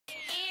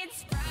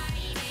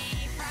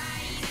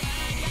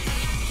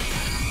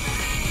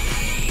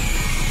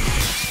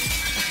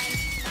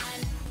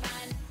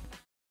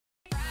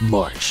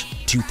March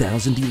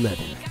 2011.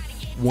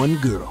 One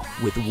girl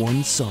with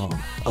one song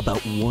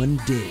about one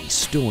day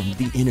stormed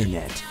the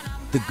internet.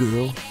 The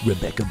girl,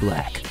 Rebecca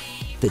Black.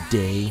 The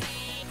day,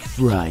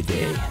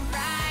 Friday.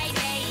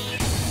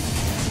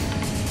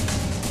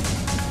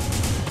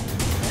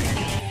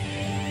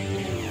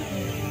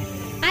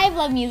 I've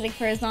loved music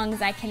for as long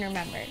as I can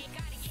remember.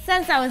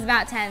 Since I was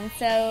about 10,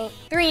 so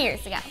 3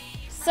 years ago.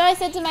 So I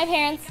said to my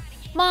parents,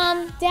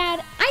 Mom,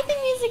 Dad, I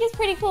think music is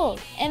pretty cool.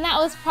 And that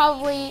was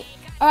probably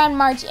around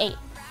March 8th.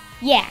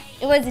 Yeah,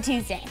 it was a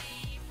Tuesday.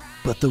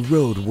 But the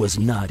road was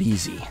not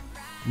easy.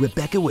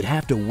 Rebecca would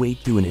have to wait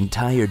through an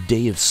entire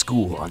day of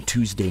school on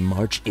Tuesday,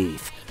 March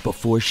 8th,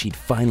 before she'd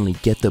finally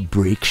get the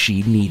break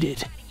she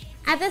needed.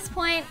 At this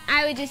point,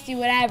 I would just do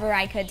whatever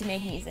I could to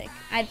make music.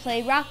 I'd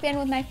play rock band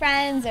with my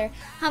friends or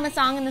hum a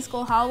song in the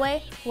school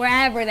hallway,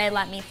 wherever they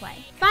let me play.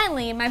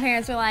 Finally, my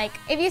parents were like,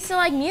 if you still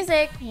like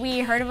music,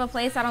 we heard of a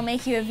place that'll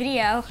make you a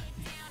video.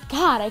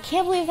 God, I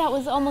can't believe that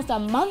was almost a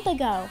month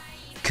ago.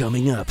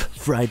 Coming up,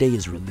 Friday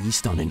is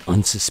released on an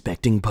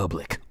unsuspecting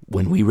public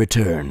when we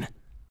return.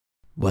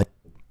 What?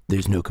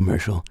 There's no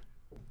commercial?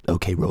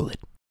 Okay, roll it.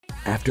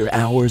 After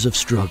hours of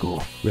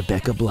struggle,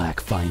 Rebecca Black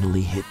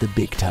finally hit the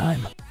big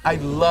time. I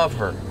love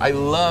her. I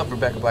love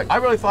Rebecca Black. I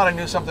really thought I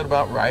knew something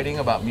about writing,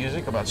 about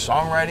music, about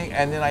songwriting,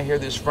 and then I hear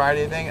this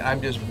Friday thing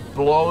and it just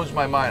blows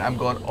my mind. I'm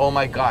going, oh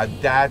my God,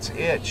 that's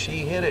it. She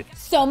hit it.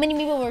 So many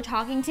people were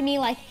talking to me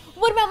like,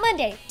 what about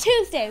Monday,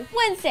 Tuesday,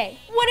 Wednesday?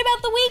 What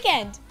about the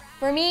weekend?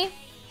 For me,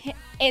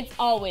 it's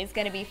always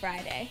gonna be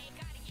Friday.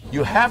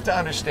 You have to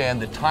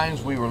understand the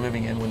times we were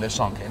living in when this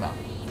song came out.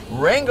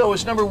 Rango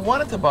was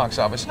 #1 at the box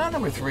office, not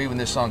 #3 when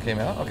this song came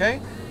out,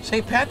 okay?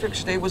 St.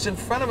 Patrick's Day was in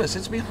front of us,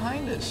 it's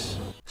behind us.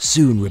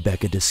 Soon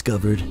Rebecca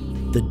discovered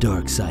the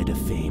dark side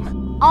of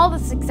fame. All the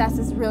success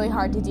is really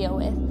hard to deal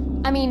with.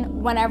 I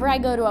mean, whenever I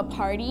go to a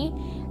party,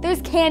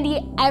 there's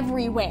candy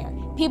everywhere.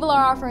 People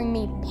are offering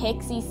me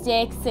Pixie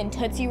Sticks and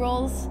Tootsie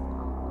Rolls.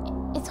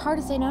 It's hard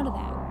to say no to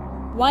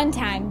that. One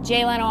time,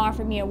 Jay Leno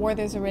offered me a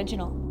Werther's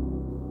Original.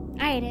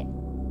 I ate it,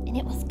 and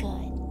it was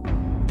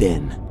good.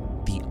 Then,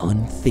 the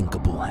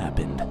unthinkable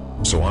happened.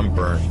 So I'm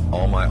burnt,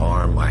 all my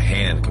arm, my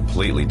hand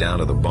completely down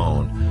to the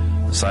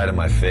bone, the side of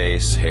my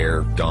face,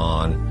 hair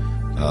gone,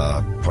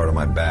 part of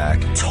my back.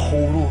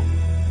 Total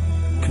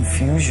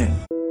confusion.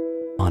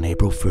 On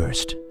April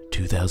 1st,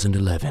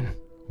 2011,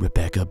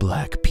 Rebecca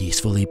Black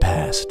peacefully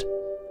passed.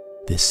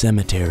 This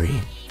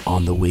cemetery,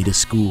 on the way to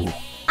school.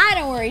 I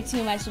don't worry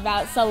too much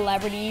about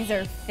celebrities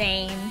or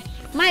fame.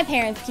 My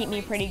parents keep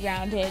me pretty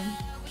grounded.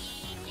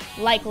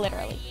 Like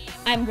literally,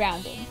 I'm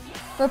grounded.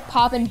 For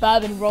popping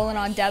bub and rolling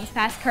on dubs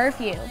past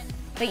curfew.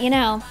 But you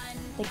know,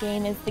 the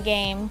game is the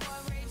game.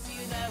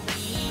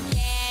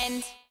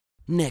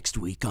 Next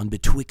week on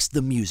Betwixt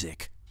the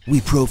Music,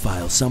 we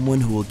profile someone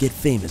who will get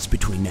famous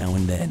between now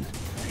and then.